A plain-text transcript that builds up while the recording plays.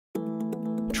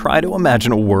Try to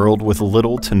imagine a world with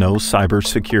little to no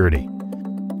cybersecurity.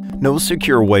 No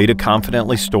secure way to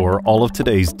confidently store all of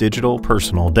today's digital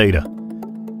personal data.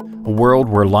 A world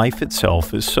where life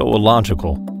itself is so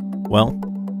illogical. Well,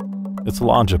 it's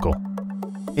logical.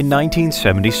 In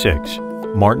 1976,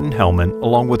 Martin Hellman,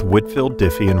 along with Whitfield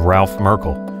Diffie and Ralph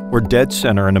Merkle, were dead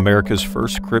center in America's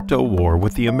first crypto war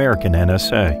with the American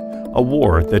NSA, a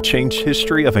war that changed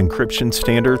history of encryption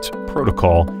standards,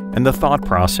 protocol, and the thought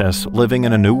process living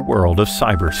in a new world of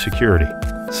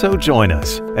cybersecurity. So join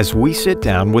us as we sit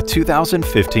down with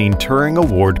 2015 Turing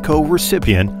Award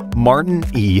co-recipient Martin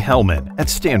E. Hellman at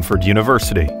Stanford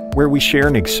University, where we share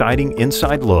an exciting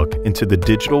inside look into the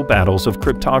digital battles of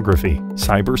cryptography,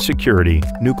 cybersecurity,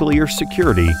 nuclear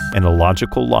security, and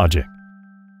illogical logic.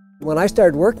 When I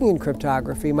started working in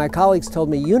cryptography, my colleagues told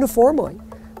me uniformly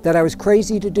that I was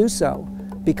crazy to do so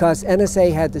because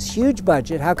NSA had this huge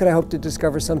budget. How could I hope to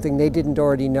discover something they didn't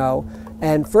already know?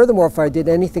 And furthermore, if I did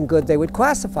anything good, they would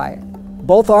classify it.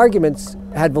 Both arguments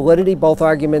had validity. Both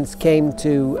arguments came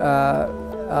to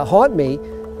haunt me.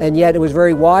 And yet it was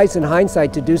very wise in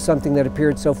hindsight to do something that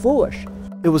appeared so foolish.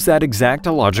 It was that exact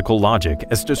illogical logic,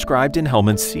 as described in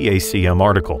Hellman's CACM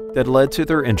article, that led to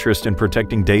their interest in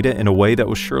protecting data in a way that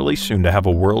was surely soon to have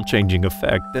a world-changing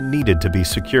effect that needed to be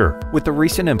secure. With the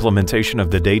recent implementation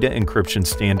of the Data Encryption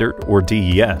Standard, or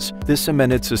DES, this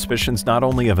cemented suspicions not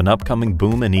only of an upcoming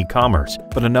boom in e-commerce,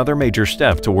 but another major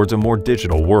step towards a more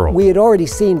digital world. We had already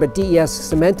seen, but DES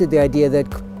cemented the idea that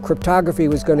cryptography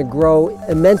was going to grow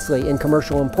immensely in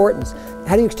commercial importance.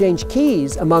 How do you exchange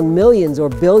keys among millions or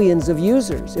billions of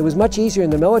users? It was much easier in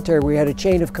the military where we had a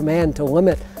chain of command to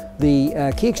limit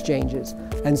the key exchanges.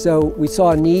 And so we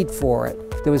saw a need for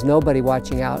it. There was nobody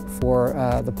watching out for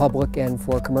the public and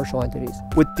for commercial entities.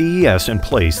 With DES in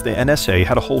place, the NSA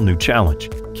had a whole new challenge: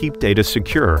 keep data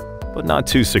secure, but not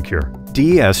too secure.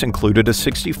 DES included a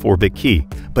 64-bit key,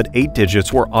 but 8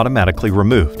 digits were automatically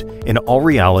removed, in all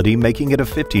reality making it a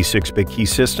 56-bit key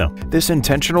system. This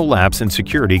intentional lapse in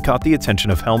security caught the attention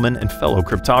of Hellman and fellow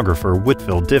cryptographer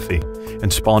Whitfield Diffie,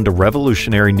 and spawned a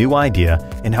revolutionary new idea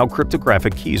in how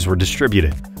cryptographic keys were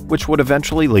distributed, which would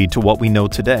eventually lead to what we know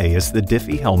today as the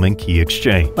DiffieHellman key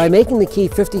exchange. By making the key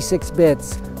 56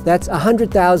 bits, that's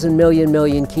 100,000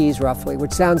 million keys roughly,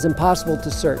 which sounds impossible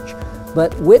to search.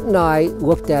 But Whit and I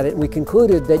looked at it and we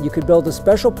concluded that you could build a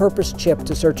special purpose chip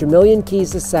to search 1 million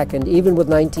keys a second, even with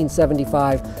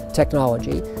 1975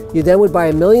 technology. You then would buy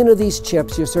 1 million of these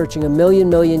chips, you're searching 1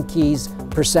 million keys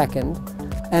per second.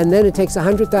 And then it takes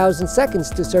 100,000 seconds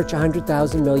to search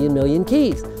 100,000 million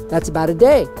keys. That's about a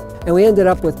day. And we ended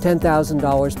up with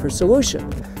 $10,000 per solution.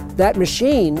 That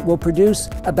machine will produce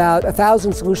about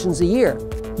 1,000 solutions a year.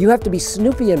 You have to be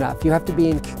snoopy enough, you have to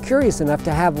be curious enough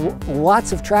to have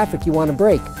lots of traffic you want to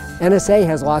break. NSA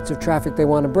has lots of traffic they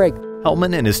want to break.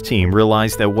 Hellman and his team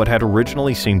realized that what had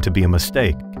originally seemed to be a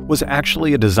mistake was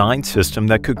actually a design system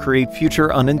that could create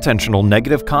future unintentional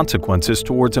negative consequences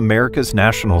towards America's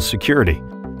national security,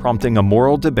 prompting a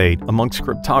moral debate amongst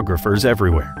cryptographers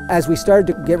everywhere. As we started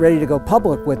to get ready to go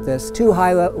public with this, 2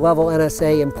 high-level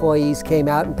NSA employees came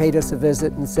out and paid us a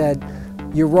visit and said,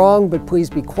 "You're wrong, but please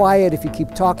be quiet. If you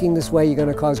keep talking this way, you're going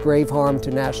to cause grave harm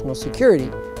to national security,"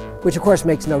 which of course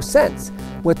makes no sense.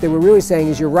 What they were really saying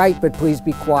is, "You're right, but please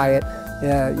be quiet.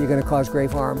 You're going to cause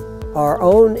grave harm." Our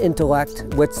own intellect,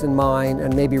 Whit's and mine,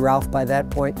 and maybe Ralph by that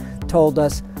point, told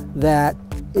us that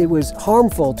it was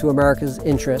harmful to America's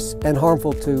interests and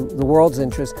harmful to the world's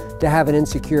interests to have an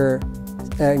insecure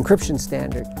encryption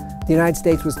standard. The United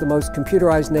States was the most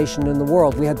computerized nation in the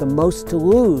world. We had the most to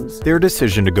lose. Their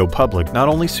decision to go public not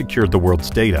only secured the world's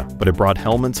data, but it brought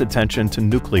Hellman's attention to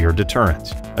nuclear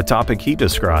deterrence, a topic he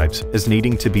describes as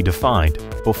needing to be defined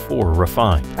before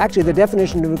refined. Actually, the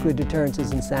definition of nuclear deterrence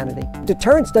is insanity.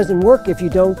 Deterrence doesn't work if you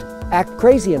don't act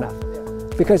crazy enough.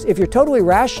 Because if you're totally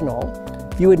rational,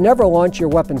 you would never launch your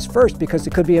weapons first because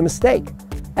it could be a mistake.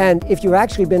 And if you've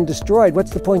actually been destroyed,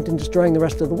 what's the point in destroying the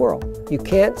rest of the world? You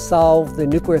can't solve the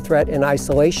nuclear threat in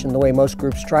isolation the way most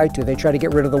groups try to. They try to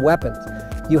get rid of the weapons.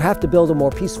 You have to build a more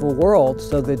peaceful world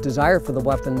so the desire for the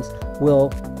weapons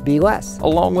will be less.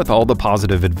 Along with all the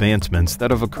positive advancements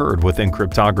that have occurred within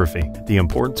cryptography, the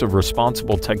importance of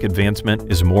responsible tech advancement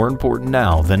is more important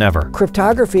now than ever.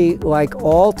 Cryptography, like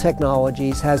all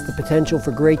technologies, has the potential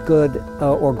for great good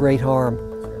or great harm.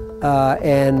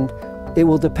 And it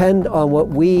will depend on what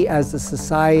we as a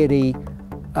society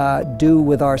do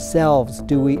with ourselves.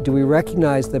 Do we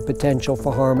recognize the potential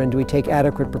for harm, and do we take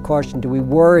adequate precaution? Do we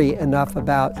worry enough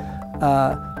about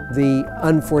the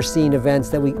unforeseen events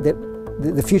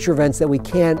the future events that we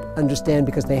can't understand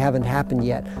because they haven't happened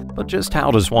yet? But just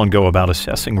how does one go about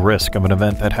assessing risk of an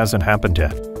event that hasn't happened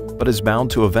yet? but is bound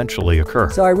to eventually occur.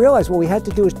 So I realized what we had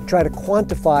to do is try to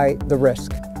quantify the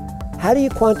risk. How do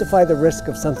you quantify the risk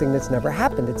of something that's never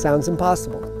happened? It sounds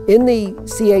impossible. In the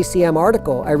CACM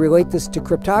article, I relate this to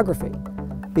cryptography,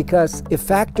 because if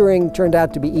factoring turned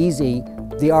out to be easy,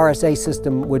 the RSA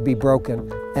system would be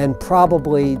broken, and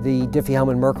probably the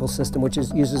Diffie-Hellman-Merkle system, which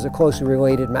uses a closely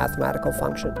related mathematical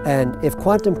function. And if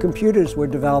quantum computers were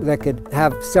developed that could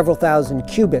have several thousand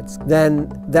qubits, then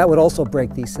that would also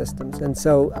break these systems. And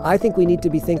so I think we need to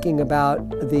be thinking about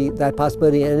that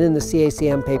possibility. And in the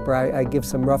CACM paper, I give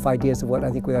some rough ideas of what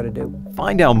I think we ought to do.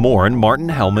 Find out more in Martin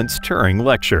Hellman's Turing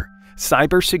lecture,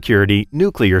 Cybersecurity,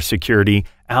 Nuclear Security,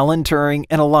 Alan Turing,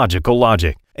 and Illogical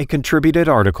Logic, a contributed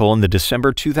article in the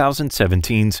December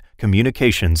 2017's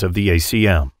Communications of the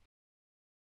ACM.